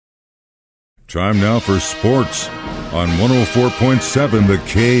Time now for sports on 104.7 The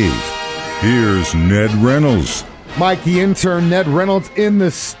Cave. Here's Ned Reynolds. Mike, the intern, Ned Reynolds, in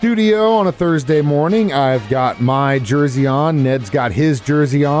the studio on a Thursday morning. I've got my jersey on. Ned's got his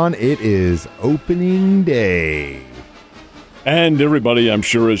jersey on. It is opening day. And everybody, I'm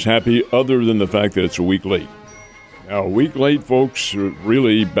sure, is happy other than the fact that it's a week late. Now, a week late, folks,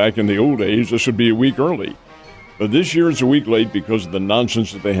 really, back in the old days, this would be a week early. But this year it's a week late because of the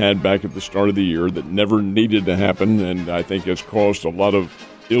nonsense that they had back at the start of the year that never needed to happen, and I think it's caused a lot of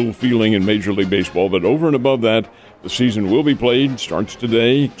ill feeling in Major League Baseball. But over and above that, the season will be played, starts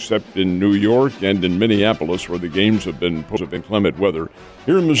today, except in New York and in Minneapolis, where the games have been inclement weather.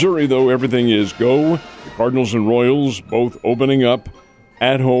 Here in Missouri, though, everything is go. The Cardinals and Royals both opening up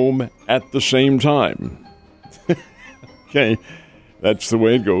at home at the same time. Okay, that's the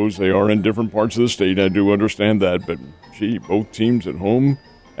way it goes. They are in different parts of the state. I do understand that, but gee, both teams at home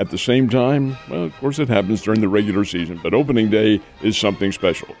at the same time? Well, of course it happens during the regular season, but opening day is something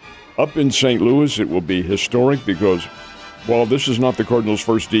special. Up in St. Louis, it will be historic because while this is not the Cardinals'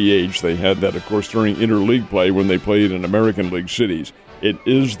 first DH, they had that, of course, during interleague play when they played in American League cities. It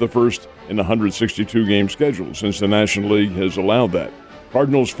is the first in a 162-game schedule since the National League has allowed that.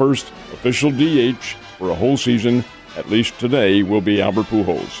 Cardinals' first official DH for a whole season, at least today, will be Albert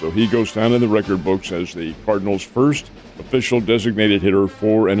Pujols. So he goes down in the record books as the Cardinals' first official designated hitter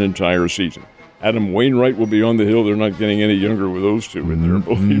for an entire season. Adam Wainwright will be on the hill. They're not getting any younger with those two in there,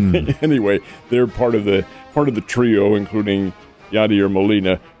 believe me. Anyway, they're part of the trio, including Yadier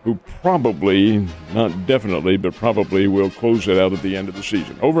Molina, who probably, not definitely, but probably will close it out at the end of the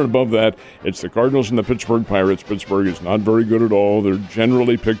season. Over and above that, it's the Cardinals and the Pittsburgh Pirates. Pittsburgh is not very good at all. They're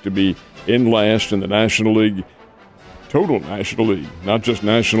generally picked to be in last in the National League. Total National League, not just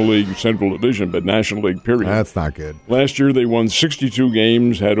National League Central Division, but National League, period. That's not good. Last year they won 62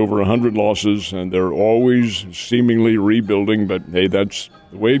 games, had over 100 losses, and they're always seemingly rebuilding, but hey, that's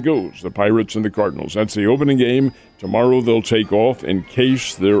the way it goes, the Pirates and the Cardinals. That's the opening game. Tomorrow they'll take off in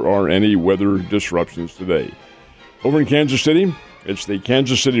case there are any weather disruptions today. Over in Kansas City, it's the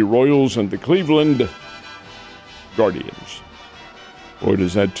Kansas City Royals and the Cleveland Guardians. Boy,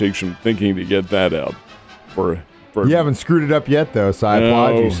 does that take some thinking to get that out for You haven't screwed it up yet, though, so I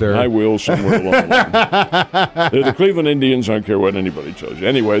applaud you, sir. I will somewhere along the line. They're the Cleveland Indians. I don't care what anybody tells you.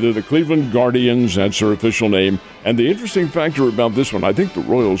 Anyway, they're the Cleveland Guardians. That's their official name. And the interesting factor about this one, I think the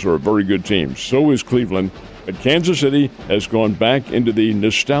Royals are a very good team. So is Cleveland. But Kansas City has gone back into the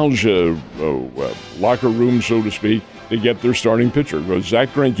nostalgia locker room, so to speak, to get their starting pitcher. Because Zach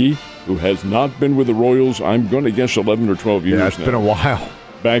Greinke, who has not been with the Royals, I'm going to guess 11 or 12 years now. Yeah, it's been a while.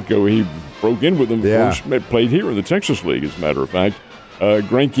 He broke in with them, first played here in the Texas League, as a matter of fact.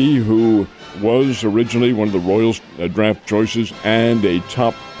 Greinke, who was originally one of the Royals' draft choices and a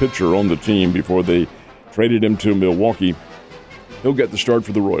top pitcher on the team before they traded him to Milwaukee, he'll get the start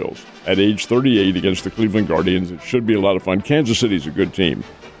for the Royals at age 38 against the Cleveland Guardians. It should be a lot of fun. Kansas City's a good team.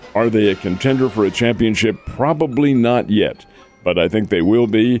 Are they a contender for a championship? Probably not yet, but I think they will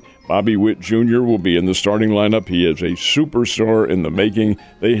be. Bobby Witt Jr. will be in the starting lineup. He is a superstar in the making.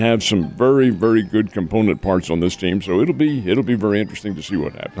 They have some very, very good component parts on this team, so it'll be very interesting to see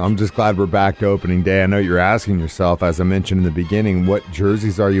what happens. I'm just glad we're back to opening day. I know you're asking yourself, as I mentioned in the beginning, what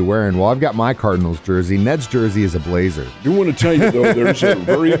jerseys are you wearing? Well, I've got my Cardinals jersey. Ned's jersey is a Blazer. I do want to tell you, though, there's a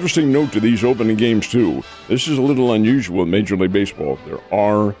very interesting note to these opening games, too. This is a little unusual in Major League Baseball. There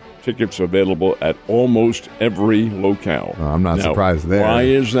are tickets available at almost every locale. I'm not surprised there. Why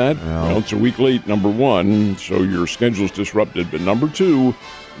is that? Well, it's a week late, number one, so your schedule's disrupted. But number two,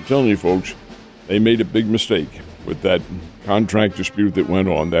 I'm telling you, folks, they made a big mistake with that contract dispute that went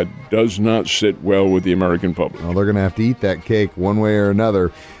on. That does not sit well with the American public. Well, they're going to have to eat that cake one way or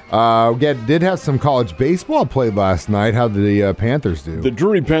another. Did have some college baseball played last night. How did the Panthers do? The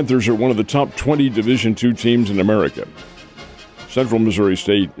Drury Panthers are one of the top 20 Division II teams in America. Central Missouri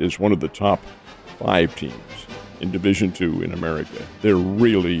State is one of the top 5 teams in Division II in America. They're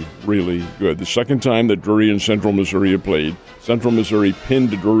really, really good. The second time that Drury and Central Missouri have played, Central Missouri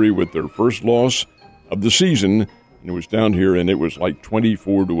pinned Drury with their first loss of the season, and it was down here, and it was like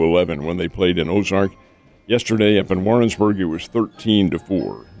 24-11 when they played in Ozark. Yesterday up in Warrensburg, it was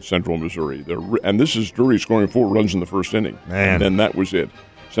 13-4, Central Missouri. And this is Drury scoring 4 runs in the first inning. Man. And then that was it.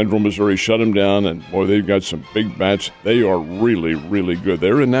 Central Missouri shut them down, and, boy, they've got some big bats. They are really, really good.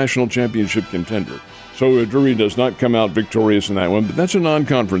 They're a national championship contender. So Drury does not come out victorious in that one, but that's a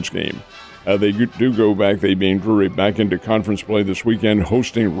non-conference game. They do go back, they being Drury, back into conference play this weekend,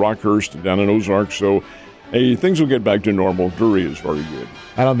 hosting Rockhurst down in Ozark. So hey, things will get back to normal. Drury is very good.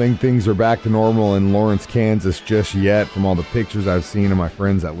 I don't think things are back to normal in Lawrence, Kansas just yet from all the pictures I've seen of my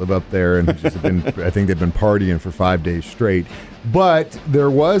friends that live up there and just have been, I think they've been partying for 5 days straight. But there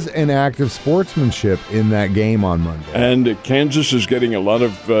was an act of sportsmanship in that game on Monday. And Kansas is getting a lot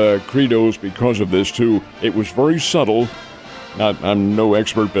of credos because of this, too. It was very subtle. I'm no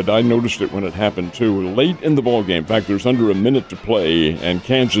expert, but I noticed it when it happened, too. Late in the ballgame, in fact, there's under a minute to play, and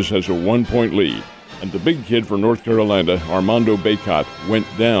Kansas has a 1-point lead. And the big kid for North Carolina, Armando Bacot, went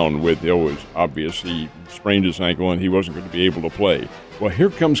down with, it was obvious he sprained his ankle and he wasn't going to be able to play. Well, here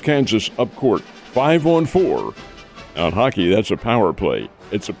comes Kansas up court, 5-on-4. Now, in hockey, that's a power play.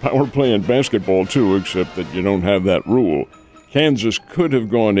 It's a power play in basketball, too, except that you don't have that rule. Kansas could have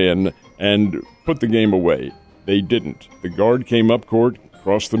gone in and put the game away. They didn't. The guard came up court,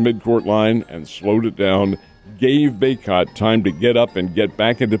 crossed the midcourt line, and slowed it down, gave Bacot time to get up and get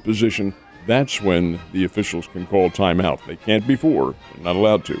back into position. That's when the officials can call timeout. They can't before. They're not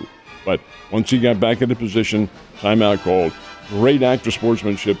allowed to. But once he got back into position, timeout called. Great act of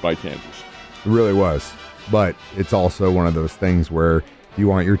sportsmanship by Kansas. It really was. But it's also one of those things where you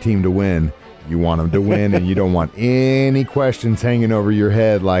want your team to win. You want them to win, and you don't want any questions hanging over your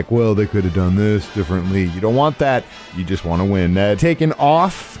head like, well, they could have done this differently. You don't want that. You just want to win. Taking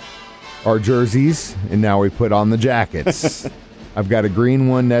off our jerseys, and now we put on the jackets. I've got a green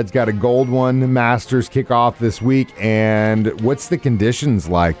one. Ned's got a gold one. Masters kick off this week. And what's the conditions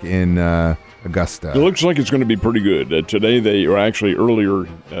like in Augusta? It looks like it's going to be pretty good. Today, earlier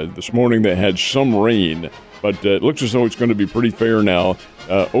this morning, they had some rain. But it looks as though it's going to be pretty fair now.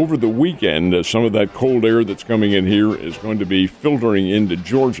 Over the weekend, some of that cold air that's coming in here is going to be filtering into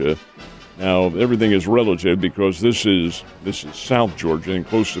Georgia. Now, everything is relative because this is South Georgia and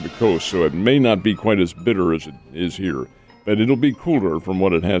close to the coast, so it may not be quite as bitter as it is here. But it'll be cooler from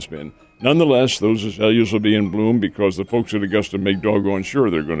what it has been. Nonetheless, those azaleas will be in bloom because the folks at Augusta make doggone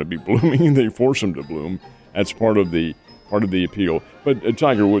sure they're going to be blooming, and they force them to bloom. That's part of the appeal. But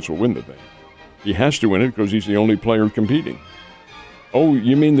Tiger Woods will win the thing. He has to win it because he's the only player competing. Oh,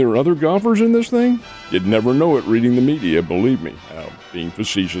 you mean there are other golfers in this thing? You'd never know it reading the media, believe me. Being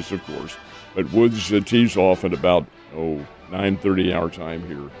facetious, of course. But Woods tees off at about 9:30 our time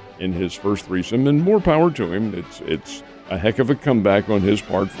here in his first threesome, and more power to him. It's a heck of a comeback on his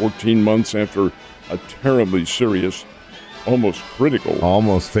part, 14 months after a terribly serious, almost critical.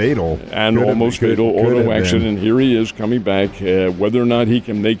 Almost fatal. And fatal auto accident. Here he is coming back. Whether or not he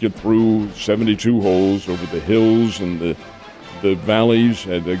can make it through 72 holes over the hills and the valleys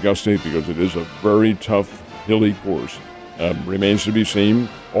at Augusta, because it is a very tough, hilly course, remains to be seen.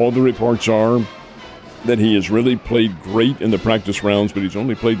 All the reports are that he has really played great in the practice rounds, but he's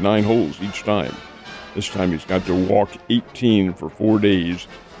only played 9 holes each time. This time he's got to walk 18 for 4 days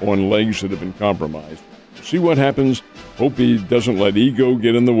on legs that have been compromised. See what happens. Hope he doesn't let ego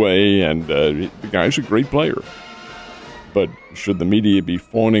get in the way, and the guy's a great player. But should the media be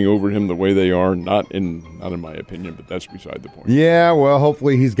fawning over him the way they are? Not in my opinion, but that's beside the point. Yeah, well,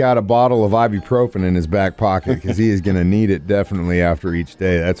 hopefully he's got a bottle of ibuprofen in his back pocket because he is going to need it definitely after each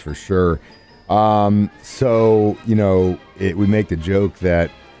day, that's for sure. So, we make the joke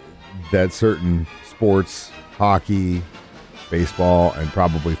that certain sports, hockey, baseball, and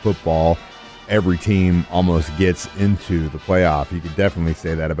probably football, every team almost gets into the playoff. You could definitely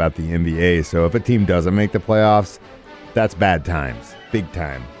say that about the NBA. So if a team doesn't make the playoffs, that's bad times, big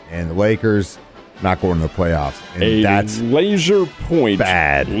time. And the Lakers not going to the playoffs. And that's laser point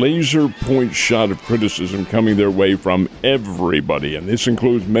shot of criticism coming their way from everybody, and this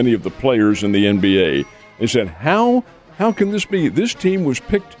includes many of the players in the NBA. They said, how can this be? This team was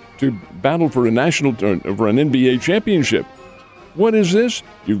picked to battle for an NBA championship. What is this?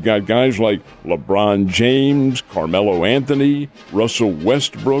 You've got guys like LeBron James, Carmelo Anthony, Russell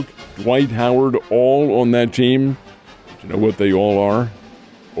Westbrook, Dwight Howard, all on that team. Do you know what they all are?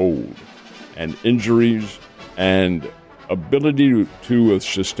 Old. And injuries and ability to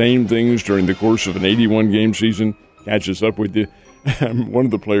sustain things during the course of an 81-game season catches up with you. One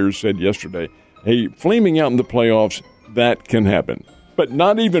of the players said yesterday, hey, flaming out in the playoffs, that can happen. But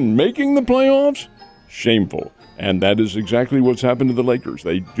not even making the playoffs? Shameful. And that is exactly what's happened to the Lakers.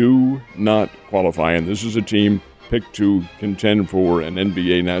 They do not qualify, and this is a team picked to contend for an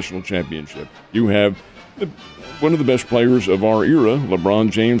NBA national championship. You have one of the best players of our era, LeBron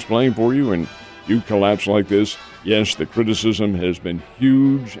James, playing for you, and you collapse like this. Yes, the criticism has been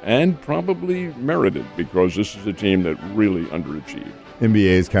huge and probably merited because this is a team that really underachieved.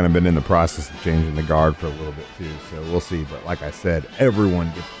 NBA's kind of been in the process of changing the guard for a little bit too, so we'll see. But like I said, everyone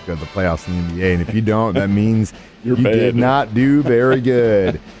gets to go to the playoffs in the NBA, and if you don't, that means you did not do very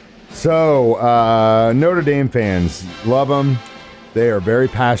good. So, Notre Dame fans, love them. They are very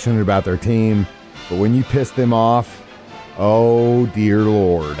passionate about their team. But when you piss them off, oh, dear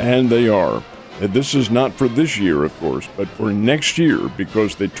Lord. And they are. This is not for this year, of course, but for next year,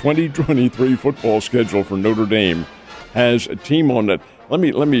 because the 2023 football schedule for Notre Dame has a team on it. Let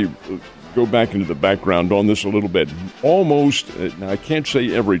me go back into the background on this a little bit. Almost, now I can't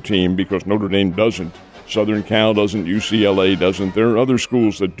say every team because Notre Dame doesn't. Southern Cal doesn't. UCLA doesn't. There are other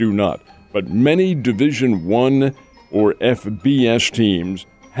schools that do not. But many Division I or FBS teams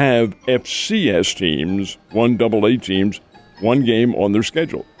have FCS teams, 1AA teams, one game on their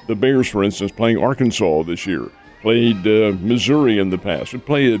schedule. The Bears, for instance, playing Arkansas this year, played Missouri in the past. They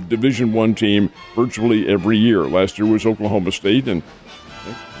play a Division I team virtually every year. Last year was Oklahoma State, and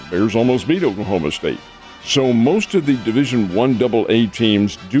the Bears almost beat Oklahoma State. So most of the Division I AA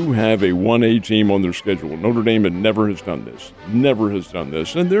teams do have a 1A team on their schedule. Notre Dame never has done this. Never has done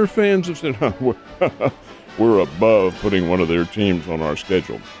this. And their fans have said, we're above putting one of their teams on our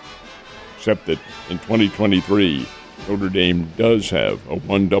schedule. Except that in 2023, Notre Dame does have a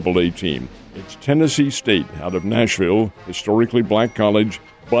 1AA team. It's Tennessee State out of Nashville, historically black college,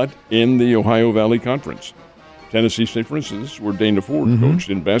 but in the Ohio Valley Conference. Tennessee State, for instance, where Dana Ford coached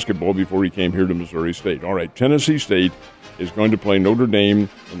in basketball before he came here to Missouri State. All right, Tennessee State is going to play Notre Dame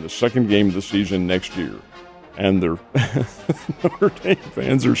in the second game of the season next year. And their Notre Dame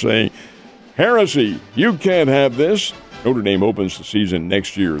fans are saying, heresy, you can't have this. Notre Dame opens the season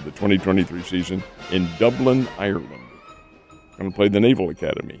next year, the 2023 season, in Dublin, Ireland. Going to play the Naval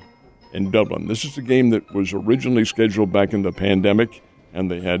Academy in Dublin. This is a game that was originally scheduled back in the pandemic,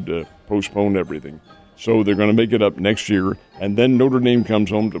 and they had to postpone everything. So they're going to make it up next year, and then Notre Dame comes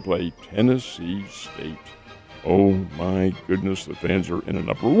home to play Tennessee State. Oh, my goodness, the fans are in an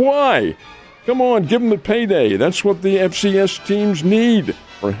uproar. Why? Come on, give them a payday. That's what the FCS teams need,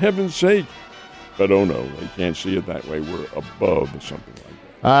 for heaven's sake. But oh no, they can't see it that way. We're above something like that.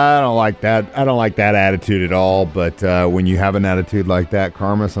 I don't like that. I don't like that attitude at all. But when you have an attitude like that,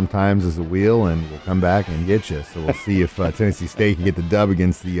 karma sometimes is a wheel and will come back and get you. So we'll see if Tennessee State can get the dub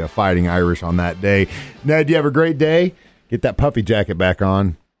against the Fighting Irish on that day. Ned, you have a great day. Get that puffy jacket back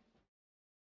on.